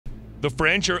The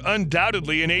French are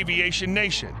undoubtedly an aviation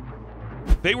nation.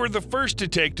 They were the first to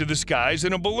take to the skies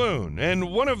in a balloon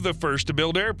and one of the first to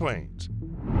build airplanes.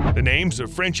 The names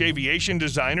of French aviation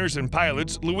designers and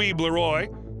pilots Louis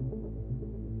Blériot,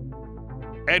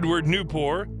 Edward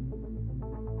Newport,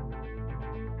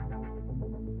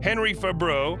 Henry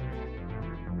Fabre,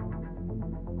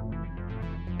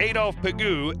 Adolphe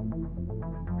Péguy,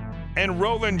 and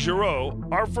Roland Giraud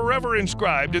are forever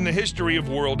inscribed in the history of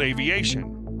world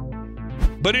aviation.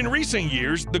 But in recent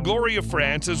years, the glory of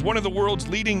France as one of the world's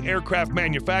leading aircraft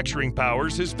manufacturing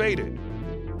powers has faded.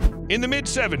 In the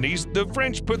mid-70s, the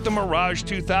French put the Mirage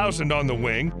 2000 on the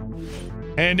wing,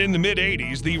 and in the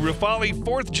mid-80s, the Rafale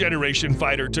fourth-generation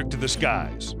fighter took to the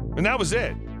skies. And that was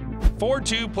it. 4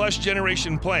 2+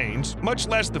 generation planes, much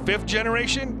less the 5th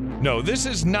generation? No, this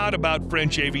is not about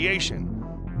French aviation.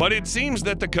 But it seems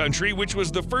that the country, which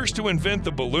was the first to invent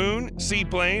the balloon,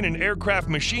 seaplane, and aircraft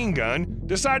machine gun,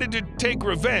 decided to take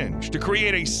revenge to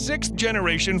create a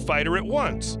 6th-generation fighter at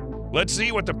once. Let's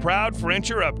see what the proud French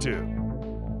are up to.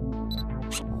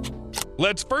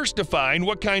 Let's first define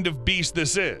what kind of beast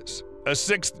this is, a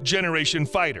 6th-generation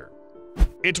fighter.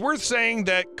 It's worth saying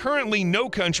that currently no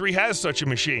country has such a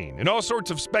machine, and all sorts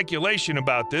of speculation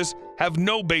about this have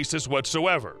no basis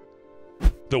whatsoever.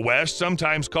 The West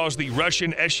sometimes calls the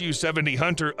Russian Su-70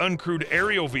 Hunter uncrewed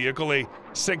aerial vehicle a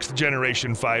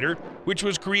 6th-generation fighter, which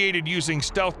was created using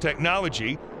stealth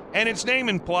technology, and its name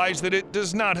implies that it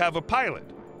does not have a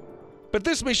pilot. But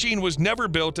this machine was never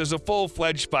built as a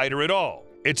full-fledged fighter at all.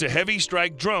 It's a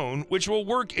heavy-strike drone which will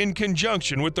work in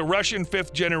conjunction with the Russian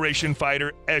 5th-generation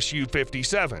fighter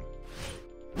Su-57.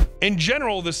 In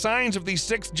general, the signs of the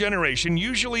 6th generation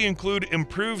usually include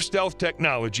improved stealth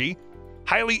technology,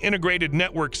 highly integrated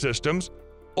network systems,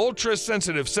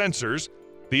 ultra-sensitive sensors,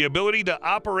 the ability to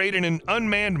operate in an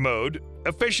unmanned mode,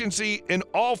 efficiency in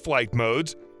all flight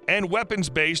modes, and weapons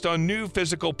based on new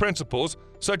physical principles,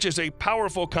 such as a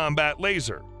powerful combat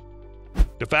laser.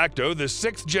 De facto, the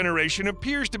 6th generation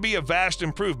appears to be a vast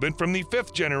improvement from the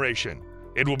 5th generation.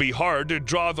 It will be hard to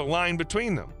draw the line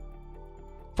between them.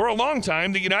 For a long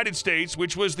time, the United States,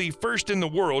 which was the first in the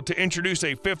world to introduce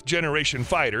a 5th generation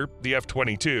fighter, the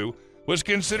F-22, was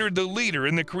considered the leader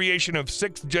in the creation of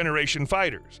 6th generation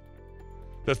fighters.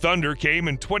 The thunder came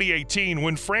in 2018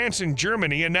 when France and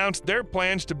Germany announced their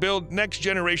plans to build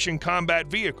next-generation combat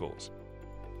vehicles.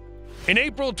 In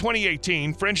April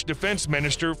 2018, French Defense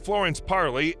Minister Florence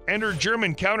Parly and her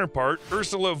German counterpart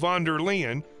Ursula von der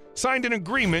Leyen signed an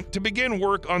agreement to begin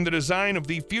work on the design of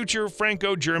the future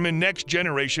Franco-German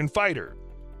next-generation fighter,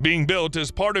 being built as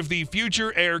part of the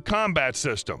Future Air Combat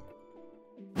System.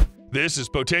 This is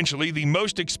potentially the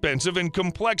most expensive and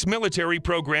complex military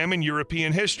program in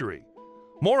European history.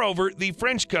 Moreover, the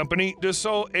French company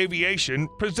Dassault Aviation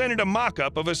presented a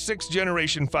mock-up of a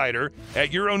 6th-generation fighter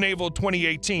at Euronaval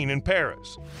 2018 in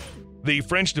Paris. The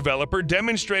French developer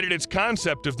demonstrated its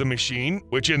concept of the machine,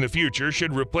 which in the future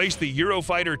should replace the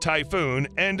Eurofighter Typhoon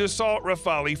and Dassault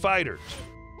Rafale fighters.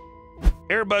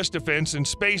 Airbus Defense and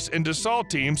Space and Dassault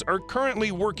teams are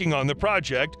currently working on the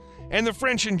project, and the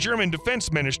French and German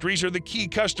defense ministries are the key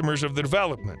customers of the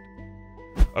development.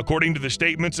 According to the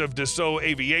statements of Dassault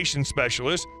Aviation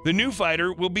specialists, the new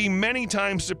fighter will be many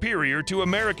times superior to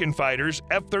American fighters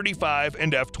F-35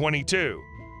 and F-22,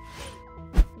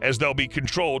 as they'll be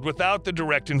controlled without the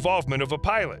direct involvement of a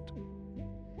pilot.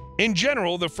 In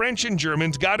general, the French and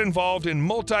Germans got involved in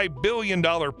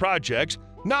multi-billion-dollar projects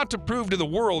not to prove to the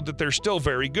world that they're still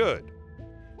very good.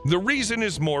 The reason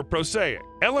is more prosaic: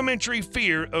 elementary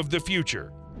fear of the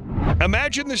future.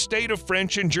 Imagine the state of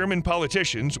French and German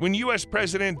politicians when U.S.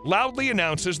 President loudly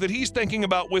announces that he's thinking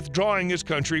about withdrawing his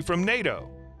country from NATO,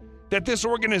 that this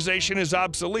organization is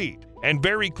obsolete, and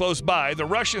very close by, the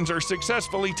Russians are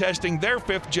successfully testing their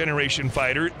 5th-generation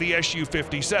fighter, the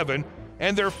Su-57,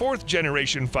 and their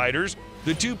 4th-generation fighters,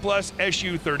 the 2+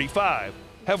 Su-35,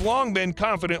 have long been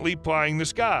confidently plying the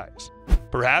skies.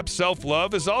 Perhaps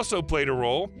self-love has also played a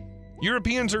role.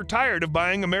 Europeans are tired of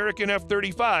buying American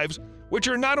F-35s, which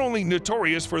are not only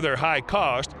notorious for their high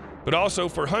cost, but also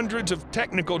for hundreds of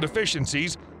technical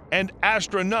deficiencies and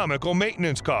astronomical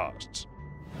maintenance costs.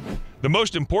 The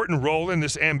most important role in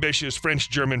this ambitious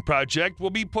French-German project will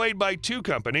be played by 2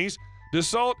 companies,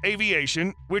 Dassault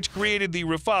Aviation, which created the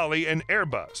Rafale, and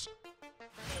Airbus.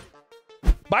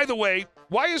 By the way,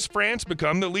 why has France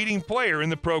become the leading player in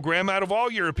the program out of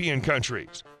all European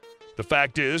countries? The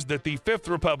fact is that the Fifth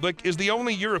Republic is the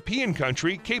only European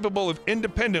country capable of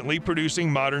independently producing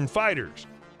modern fighters.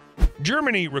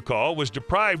 Germany, recall, was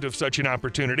deprived of such an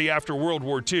opportunity after World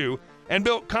War II and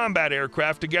built combat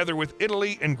aircraft together with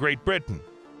Italy and Great Britain.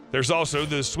 There's also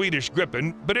the Swedish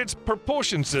Gripen, but its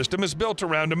propulsion system is built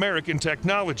around American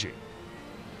technology.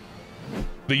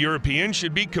 The Europeans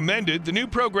should be commended. The new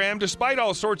program, despite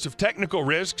all sorts of technical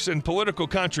risks and political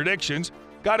contradictions,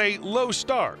 got a low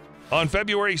start. On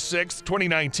February 6,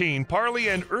 2019, Parley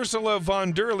and Ursula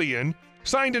von der Leyen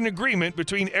signed an agreement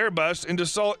between Airbus and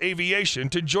Dassault Aviation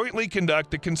to jointly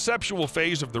conduct the conceptual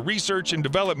phase of the research and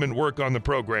development work on the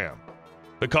program.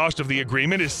 The cost of the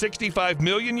agreement is 65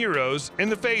 million euros,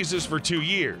 and the phase is for 2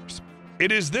 years.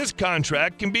 It is this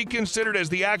contract can be considered as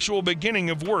the actual beginning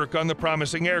of work on the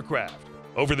promising aircraft.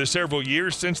 Over the several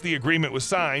years since the agreement was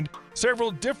signed,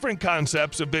 several different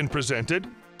concepts have been presented.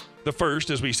 The first,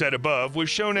 as we said above, was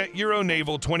shown at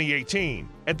Euronaval 2018.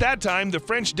 At that time, the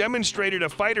French demonstrated a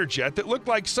fighter jet that looked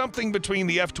like something between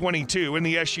the F-22 and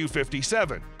the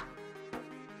Su-57.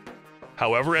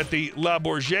 However, at the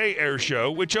Bourget Air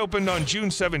Show, which opened on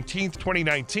June 17,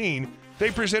 2019,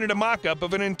 they presented a mock-up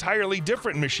of an entirely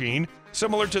different machine,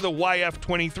 similar to the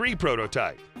YF-23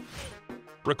 prototype.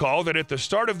 Recall that at the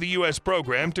start of the U.S.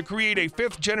 program to create a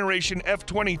fifth-generation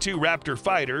F-22 Raptor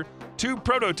fighter, 2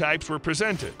 prototypes were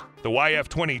presented. The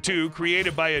YF-22,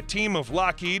 created by a team of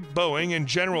Lockheed, Boeing, and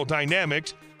General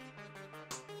Dynamics,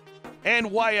 and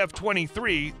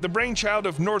YF-23, the brainchild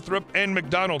of Northrop and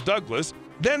McDonnell Douglas,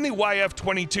 then the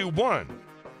YF-22-1.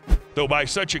 Though by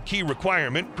such a key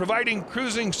requirement, providing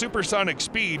cruising supersonic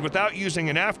speed without using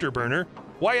an afterburner,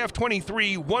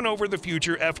 YF-23 won over the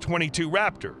future F-22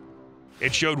 Raptor.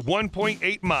 It showed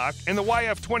 1.8 Mach, and the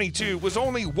YF-22 was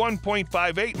only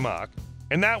 1.58 Mach,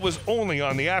 and that was only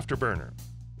on the afterburner.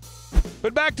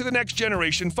 But back to the next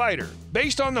generation fighter.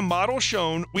 Based on the model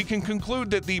shown, we can conclude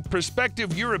that the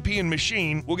prospective European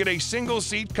machine will get a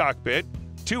single-seat cockpit,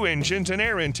 2 engines and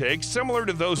air intakes similar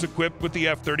to those equipped with the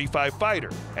F-35 fighter.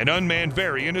 An unmanned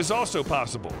variant is also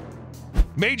possible.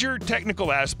 Major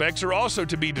technical aspects are also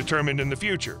to be determined in the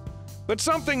future. But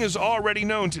something is already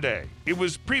known today. It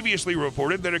was previously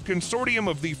reported that a consortium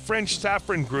of the French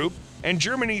Safran Group and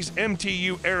Germany's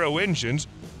MTU Aero Engines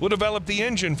will develop the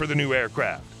engine for the new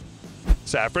aircraft.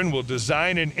 Safran will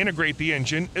design and integrate the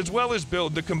engine as well as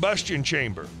build the combustion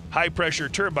chamber, high-pressure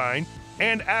turbine,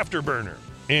 and afterburner.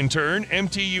 In turn,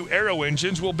 MTU Aero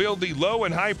Engines will build the low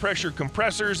and high-pressure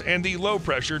compressors and the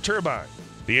low-pressure turbine.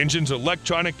 The engine's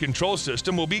electronic control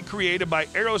system will be created by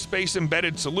Aerospace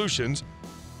Embedded Solutions,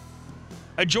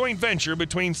 a joint venture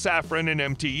between Safran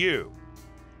and MTU.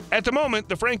 At the moment,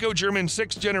 the Franco-German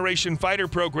 6th-generation fighter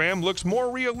program looks more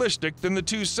realistic than the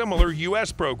 2 similar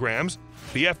U.S. programs,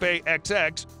 the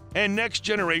FA-XX and Next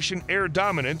Generation Air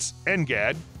Dominance,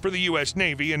 NGAD, for the U.S.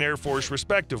 Navy and Air Force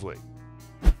respectively.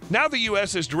 Now the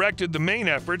U.S. has directed the main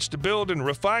efforts to build and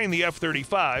refine the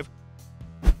F-35.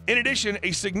 In addition,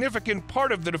 a significant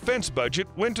part of the defense budget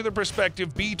went to the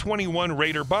prospective B-21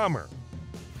 Raider bomber.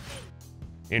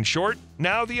 In short,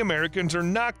 now the Americans are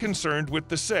not concerned with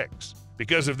the 6.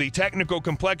 Because of the technical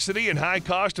complexity and high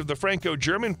cost of the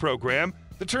Franco-German program,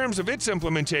 the terms of its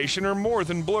implementation are more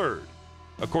than blurred.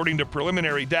 According to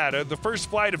preliminary data, the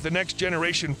first flight of the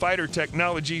next-generation fighter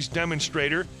technologies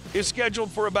demonstrator is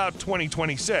scheduled for about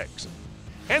 2026.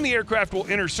 And the aircraft will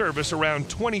enter service around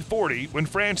 2040 when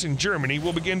France and Germany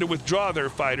will begin to withdraw their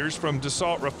fighters from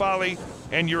Dassault Rafale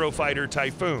and Eurofighter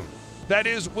Typhoon. That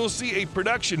is, we'll see a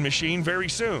production machine very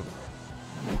soon.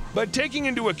 But taking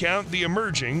into account the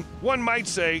emerging, one might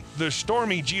say, the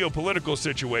stormy geopolitical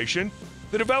situation,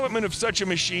 the development of such a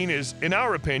machine is, in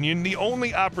our opinion, the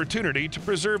only opportunity to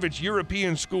preserve its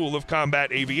European school of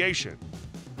combat aviation.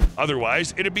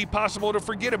 Otherwise, it'd be possible to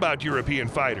forget about European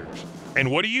fighters. And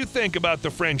what do you think about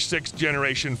the French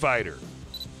 6th-generation fighter?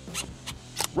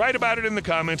 Write about it in the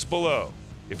comments below.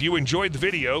 If you enjoyed the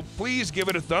video, please give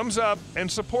it a thumbs up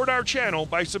and support our channel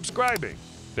by subscribing.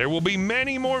 There will be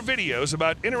many more videos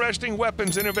about interesting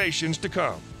weapons innovations to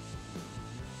come.